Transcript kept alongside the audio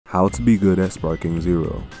How to be good at Sparking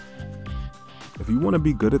Zero. If you want to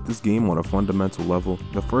be good at this game on a fundamental level,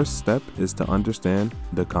 the first step is to understand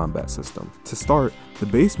the combat system. To start, the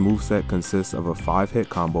base moveset consists of a 5-hit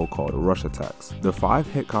combo called Rush Attacks. The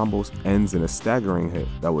 5-hit combos ends in a staggering hit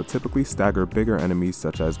that would typically stagger bigger enemies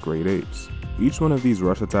such as great apes. Each one of these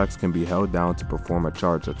rush attacks can be held down to perform a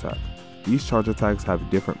charge attack. These charge attacks have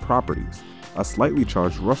different properties. A slightly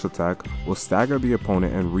charged rush attack will stagger the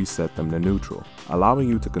opponent and reset them to neutral, allowing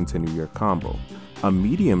you to continue your combo. A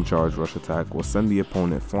medium charged rush attack will send the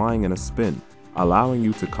opponent flying in a spin, allowing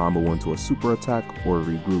you to combo into a super attack or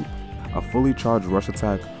regroup. A fully charged rush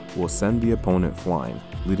attack will send the opponent flying,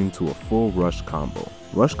 leading to a full rush combo.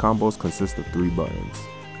 Rush combos consist of 3 buttons: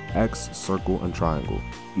 X, circle, and triangle.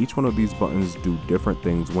 Each one of these buttons do different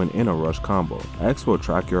things when in a rush combo. X will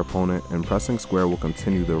track your opponent and pressing square will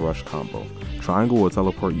continue the rush combo. Triangle will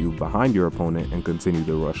teleport you behind your opponent and continue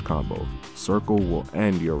the rush combo. Circle will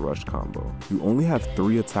end your rush combo. You only have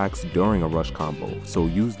 3 attacks during a rush combo, so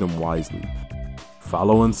use them wisely.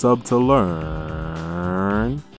 Follow and sub to learn.